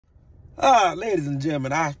Ladies and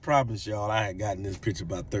gentlemen, I promise y'all I had gotten this picture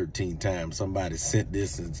about 13 times. Somebody sent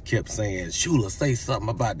this and kept saying, Shuler, say something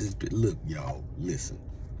about this. Look, y'all, listen.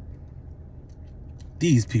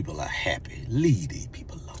 These people are happy. Leave these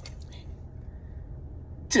people alone.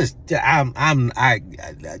 Just let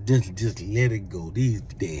it go.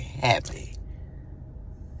 They're happy.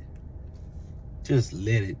 Just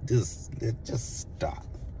let it, just stop.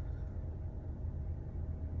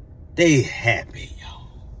 They happy, y'all.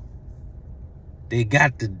 They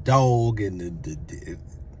got the dog and the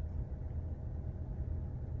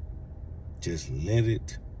just let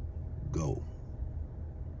it go.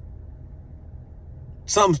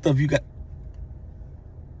 Some stuff you got.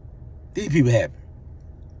 These people happy.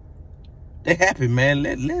 They happy, man.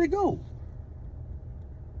 Let it go.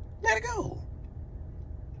 Let it go.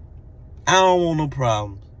 I don't want no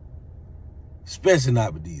problems. Especially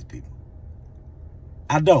not with these people.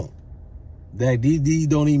 I don't. These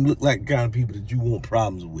don't even look like the kind of people that you want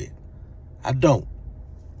problems with. I don't.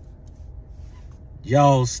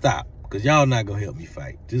 Y'all stop. Because y'all not going to help me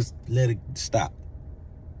fight. Just let it stop.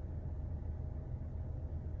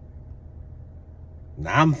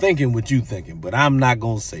 Now, I'm thinking what you thinking, but I'm not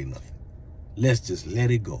going to say nothing. Let's just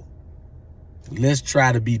let it go. Let's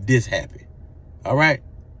try to be this happy. All right?